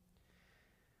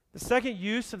 The second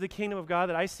use of the kingdom of God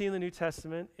that I see in the New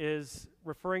Testament is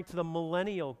referring to the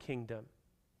millennial kingdom,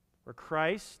 where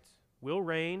Christ will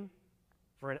reign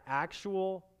for an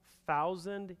actual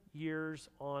 1,000 years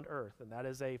on earth. And that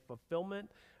is a fulfillment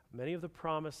of many of the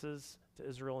promises to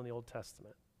Israel in the Old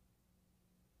Testament.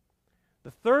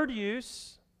 The third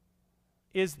use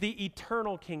is the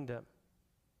eternal kingdom,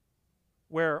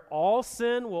 where all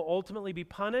sin will ultimately be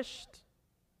punished.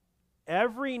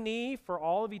 Every knee for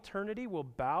all of eternity will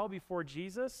bow before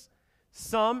Jesus,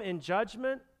 some in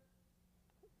judgment,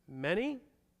 many,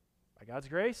 by God's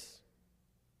grace,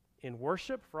 in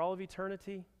worship for all of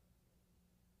eternity.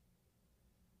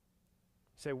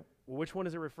 You say, well, which one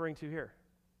is it referring to here?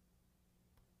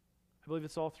 I believe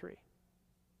it's all 3.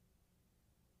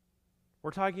 We're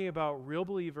talking about real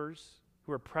believers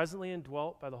who are presently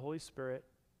indwelt by the Holy Spirit,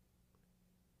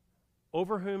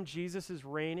 over whom Jesus is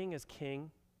reigning as king,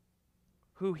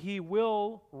 who he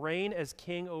will reign as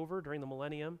king over during the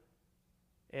millennium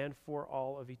and for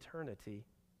all of eternity.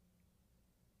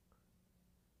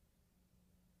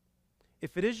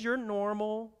 If it is your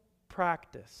normal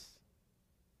practice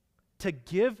to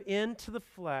give in to the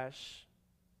flesh,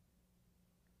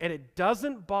 and it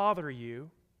doesn't bother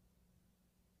you,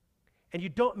 and you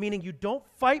don't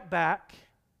fight back,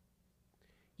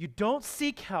 you don't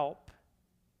seek help,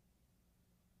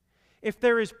 if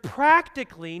there is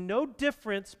practically no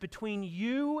difference between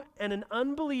you and an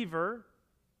unbeliever,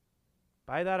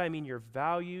 by that I mean your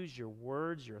values, your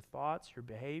words, your thoughts, your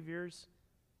behaviors,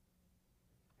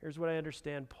 here's what I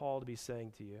understand Paul to be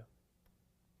saying to you.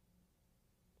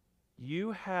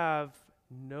 You have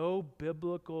no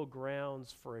biblical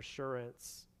grounds for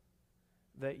assurance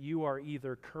that you are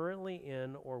either currently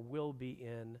in or will be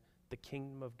in the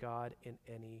kingdom of God in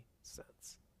any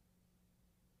sense.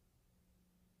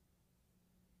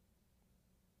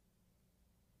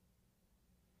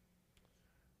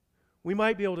 We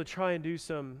might be able to try and do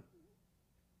some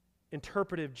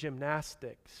interpretive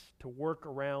gymnastics to work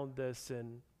around this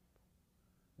in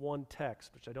one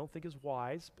text, which I don't think is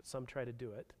wise, but some try to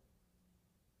do it.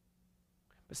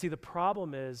 But see, the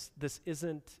problem is, this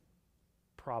isn't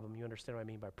problem. You understand what I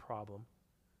mean by problem.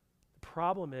 The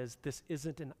problem is, this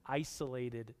isn't an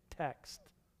isolated text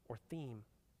or theme.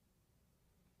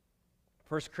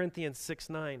 1 Corinthians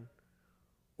 6:9.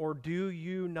 Or do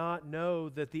you not know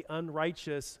that the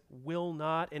unrighteous will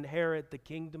not inherit the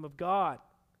kingdom of God?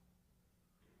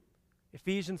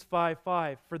 Ephesians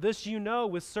 5:5. For this you know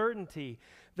with certainty,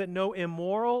 that no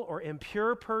immoral or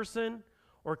impure person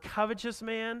or covetous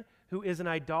man who is an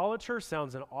idolater,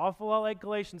 sounds an awful lot like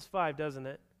Galatians 5, doesn't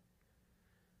it?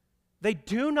 They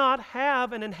do not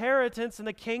have an inheritance in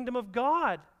the kingdom of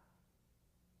God.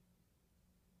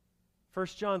 1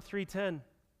 John 3:10.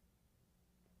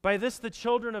 By this the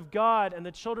children of God and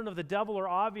the children of the devil are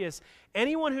obvious.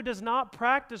 Anyone who does not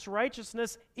practice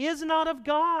righteousness is not of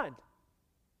God,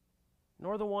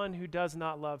 nor the one who does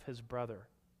not love his brother.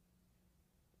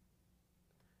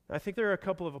 I think there are a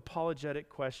couple of apologetic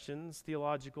questions,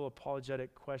 theological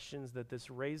apologetic questions that this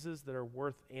raises that are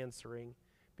worth answering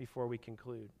before we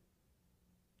conclude.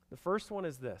 The first one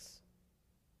is this.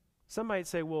 Some might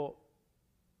say, well,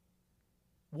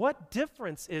 what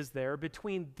difference is there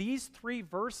between these 3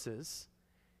 verses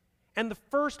and the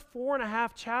first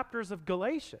 4.5 chapters of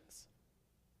Galatians?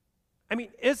 I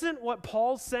mean, isn't what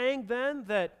Paul's saying then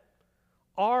that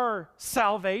our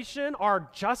salvation, our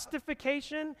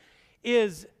justification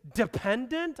is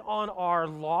dependent on our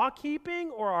law-keeping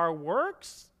or our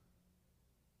works?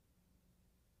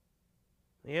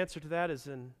 The answer to that is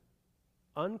an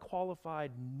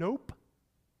unqualified nope.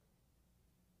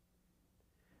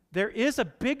 There is a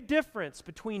big difference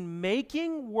between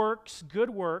making works, good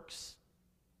works,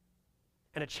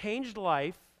 and a changed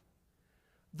life,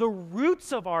 the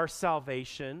roots of our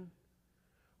salvation,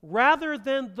 rather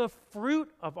than the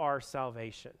fruit of our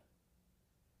salvation.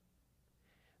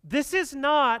 This is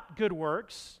not good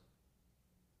works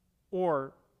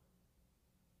or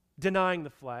denying the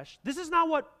flesh. This is not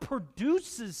what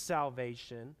produces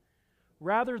salvation.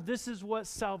 Rather, this is what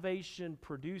salvation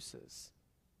produces.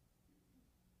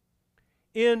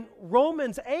 In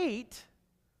Romans 8,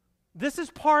 this is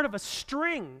part of a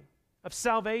string of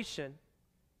salvation.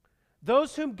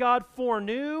 Those whom God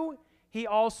foreknew, he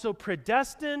also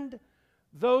predestined.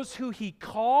 Those who he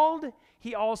called,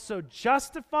 he also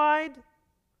justified.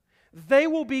 They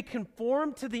will be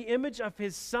conformed to the image of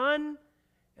his Son,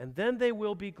 and then they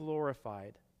will be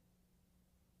glorified.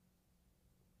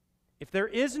 If there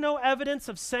is no evidence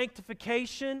of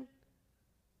sanctification,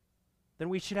 then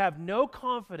we should have no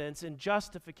confidence in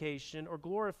justification or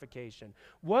glorification.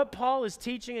 What Paul is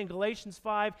teaching in Galatians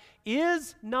 5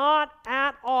 is not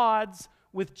at odds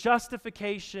with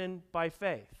justification by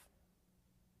faith,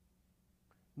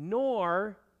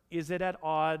 nor is it at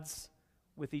odds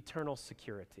with eternal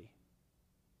security.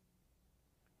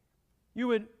 You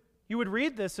would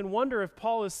read this and wonder if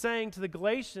Paul is saying to the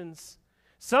Galatians,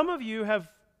 some of you have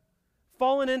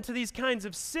fallen into these kinds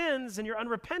of sins and you're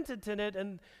unrepentant in it,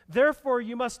 and therefore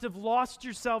you must have lost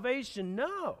your salvation.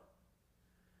 No.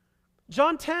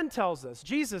 John 10 tells us,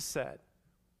 Jesus said,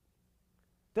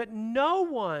 that no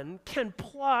one can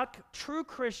pluck true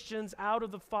Christians out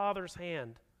of the Father's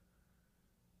hand.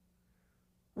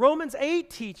 Romans 8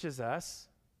 teaches us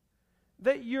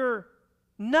that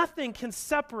nothing can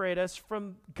separate us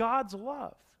from God's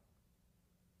love.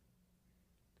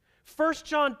 1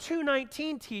 John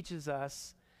 2:19 teaches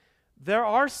us, there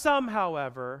are some,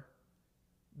 however,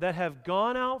 that have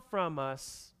gone out from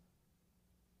us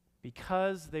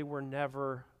because they were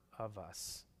never of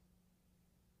us.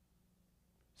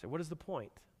 So what is the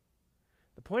point?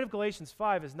 The point of Galatians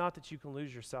 5 is not that you can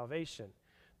lose your salvation.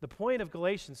 The point of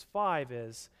Galatians 5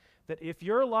 is that if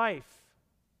your life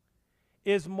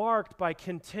is marked by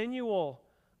continual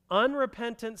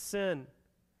unrepentant sin,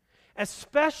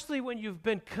 especially when you've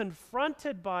been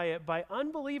confronted by it by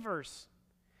unbelievers,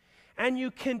 and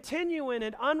you continue in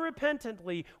it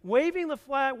unrepentantly, waving the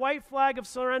white flag of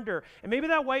surrender. And maybe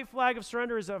that white flag of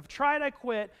surrender is, I've tried, I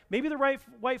quit. Maybe the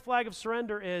white flag of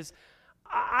surrender is,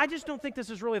 I just don't think this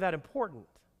is really that important.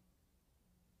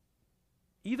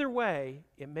 Either way,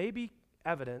 it may be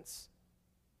evidence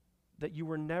that you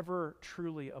were never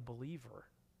truly a believer.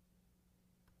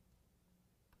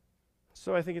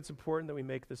 So I think it's important that we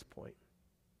make this point.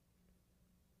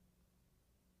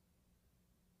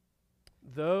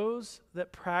 Those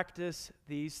that practice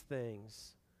these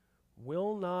things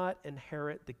will not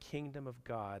inherit the kingdom of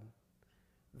God.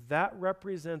 That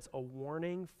represents a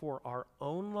warning for our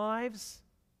own lives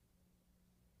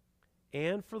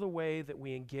and for the way that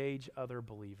we engage other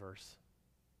believers.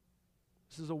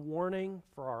 This is a warning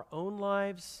for our own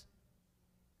lives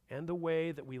and the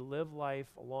way that we live life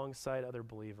alongside other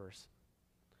believers.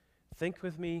 Think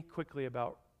with me quickly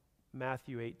about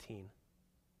Matthew 18.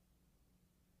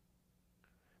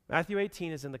 Matthew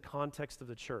 18 is in the context of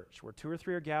the church. Where 2 or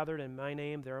 3 are gathered in my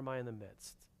name, there am I in the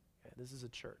midst. Okay, this is a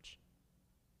church.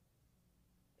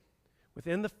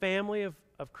 Within the family of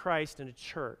Christ and a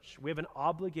church, we have an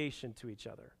obligation to each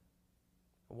other.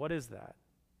 What is that?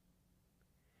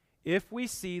 If we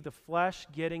see the flesh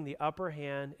getting the upper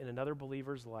hand in another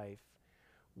believer's life,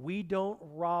 we don't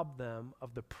rob them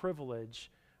of the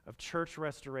privilege of church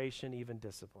restoration, even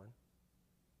discipline.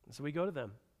 And so we go to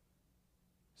them.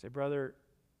 Say, brother,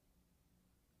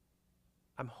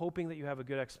 I'm hoping that you have a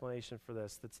good explanation for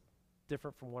this that's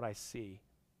different from what I see.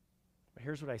 But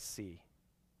here's what I see.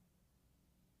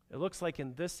 It looks like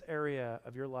in this area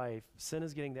of your life, sin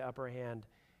is getting the upper hand,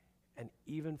 and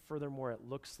even furthermore, it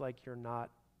looks like you're not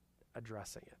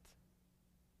addressing it.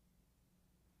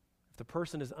 If the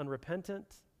person is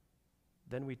unrepentant,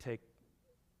 then we take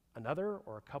another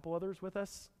or a couple others with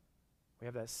us. We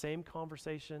have that same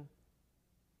conversation.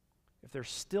 If they're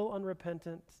still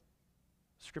unrepentant,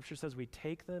 Scripture says we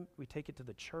take it to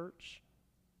the church.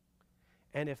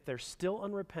 And if they're still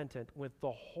unrepentant, with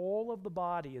the whole of the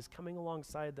body is coming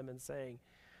alongside them and saying,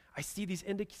 I see these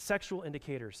sexual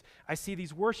indicators. I see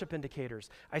these worship indicators.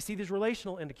 I see these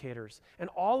relational indicators. And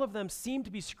all of them seem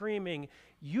to be screaming,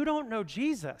 you don't know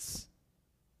Jesus.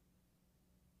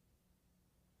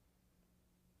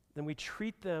 Then we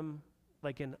treat them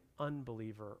like an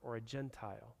unbeliever or a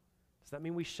Gentile. Does that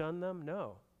mean we shun them?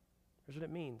 No. Here's what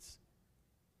it means.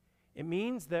 It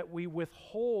means that we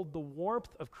withhold the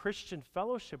warmth of Christian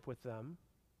fellowship with them,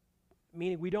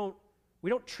 meaning we don't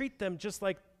treat them just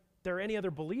like they're any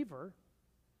other believer.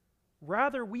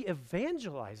 Rather, we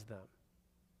evangelize them.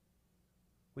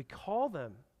 We call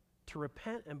them to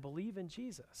repent and believe in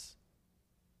Jesus.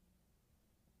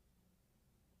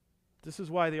 This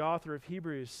is why the author of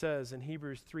Hebrews says in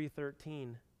Hebrews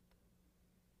 3:13,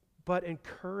 but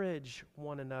encourage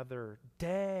one another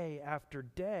day after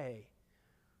day,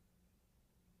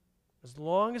 as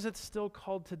long as it's still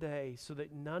called today, so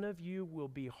that none of you will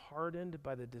be hardened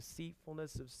by the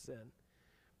deceitfulness of sin.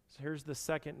 So here's the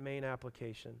second main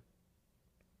application.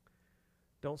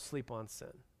 Don't sleep on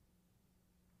sin.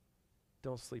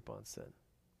 Don't sleep on sin.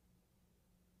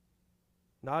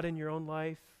 Not in your own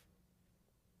life,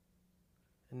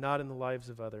 and not in the lives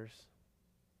of others.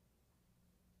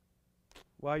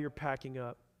 While you're packing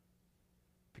up,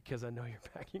 because I know you're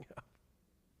packing up.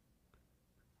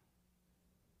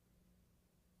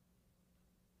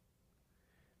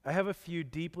 I have a few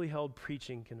deeply held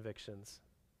preaching convictions.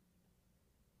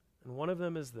 And one of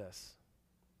them is this.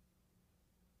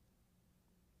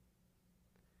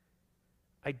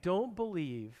 I don't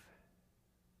believe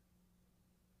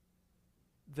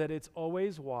that it's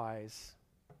always wise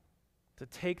to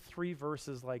take 3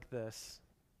 verses like this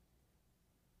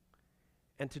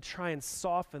and to try and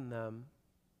soften them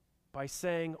by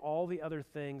saying all the other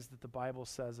things that the Bible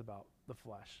says about the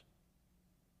flesh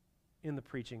in the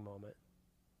preaching moment.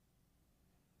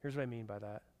 Here's what I mean by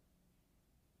that.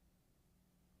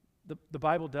 The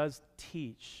Bible does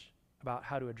teach about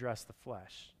how to address the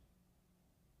flesh.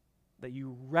 That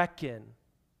you reckon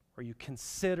or you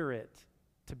consider it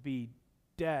to be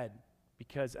dead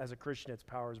because as a Christian its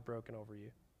power is broken over you.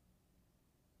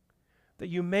 That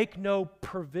you make no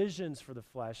provisions for the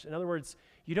flesh. In other words,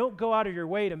 you don't go out of your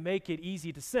way to make it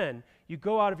easy to sin. You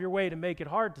go out of your way to make it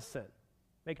hard to sin.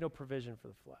 Make no provision for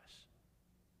the flesh.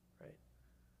 Right?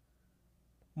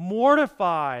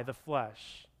 Mortify the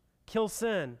flesh. Kill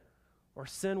sin, or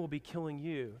sin will be killing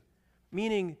you.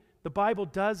 Meaning, the Bible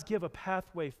does give a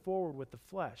pathway forward with the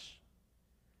flesh.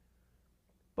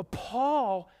 But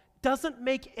Paul doesn't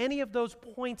make any of those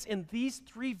points in these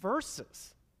 3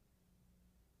 verses.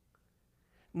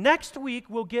 Next week,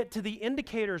 we'll get to the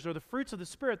indicators or the fruits of the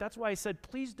Spirit. That's why I said,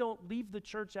 please don't leave the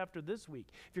church after this week.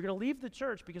 If you're going to leave the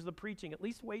church because of the preaching, at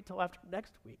least wait till after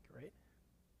next week, right?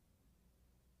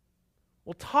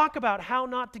 We'll talk about how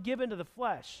not to give into the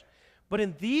flesh. But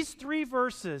in these 3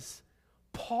 verses,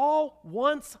 Paul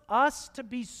wants us to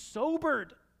be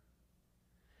sobered,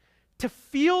 to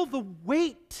feel the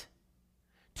weight,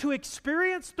 to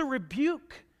experience the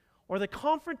rebuke or the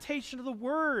confrontation of the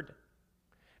word.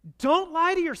 Don't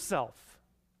lie to yourself.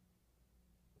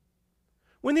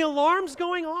 When the alarm's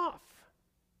going off,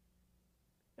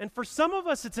 and for some of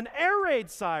us it's an air raid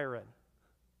siren,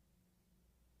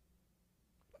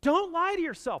 don't lie to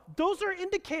yourself. Those are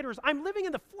indicators. I'm living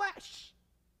in the flesh.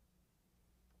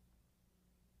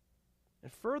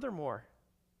 And furthermore,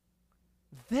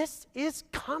 this is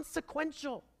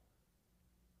consequential.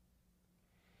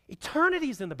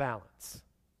 Eternity's in the balance.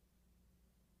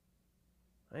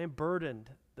 I am burdened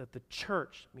that the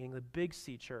church, meaning the Big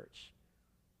C church,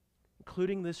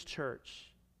 including this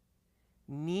church,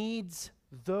 needs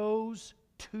those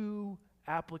 2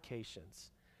 applications.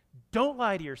 Don't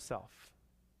lie to yourself.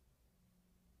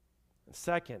 And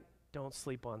second, don't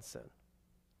sleep on sin.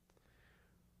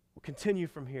 We'll continue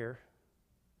from here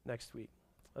next week.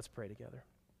 Let's pray together.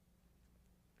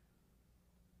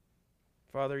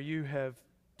 Father, you have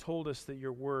told us that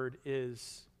your word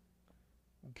is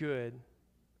good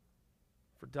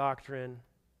for doctrine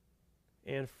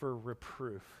and for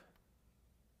reproof.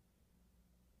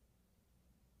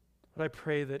 But I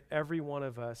pray that every one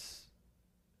of us,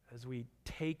 as we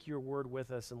take your word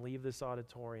with us and leave this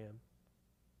auditorium,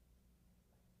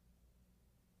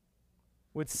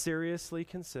 would seriously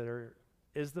consider,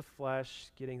 is the flesh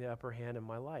getting the upper hand in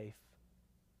my life?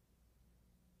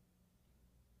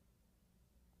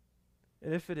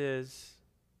 And if it is,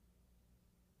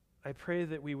 I pray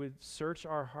that we would search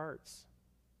our hearts.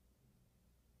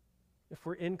 If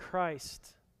we're in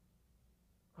Christ,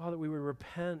 that we would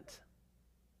repent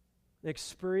and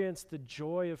experience the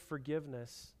joy of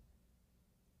forgiveness,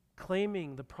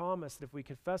 claiming the promise that if we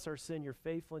confess our sin, you're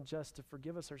faithful and just to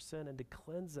forgive us our sin and to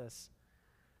cleanse us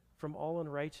from all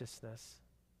unrighteousness.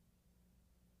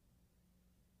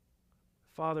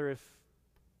 Father,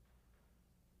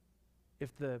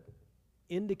 if the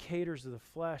indicators of the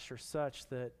flesh are such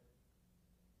that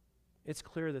it's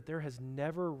clear that there has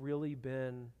never really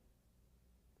been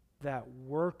that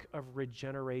work of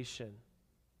regeneration,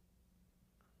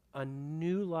 a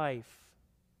new life,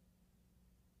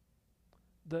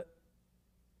 the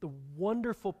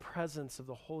wonderful presence of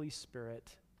the Holy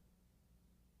Spirit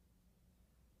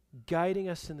guiding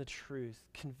us in the truth,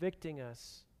 convicting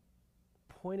us,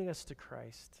 pointing us to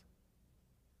Christ.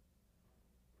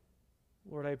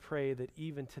 Lord, I pray that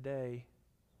even today,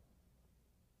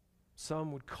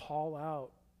 some would call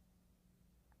out,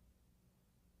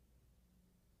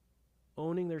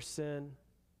 owning their sin,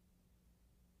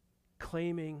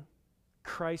 claiming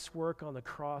Christ's work on the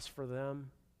cross for them,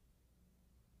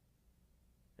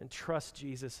 and trust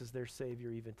Jesus as their Savior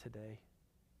even today.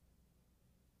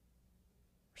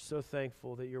 We're so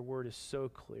thankful that your word is so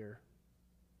clear.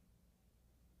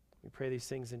 We pray these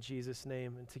things in Jesus'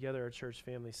 name, and together our church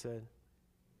family said,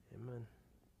 amen.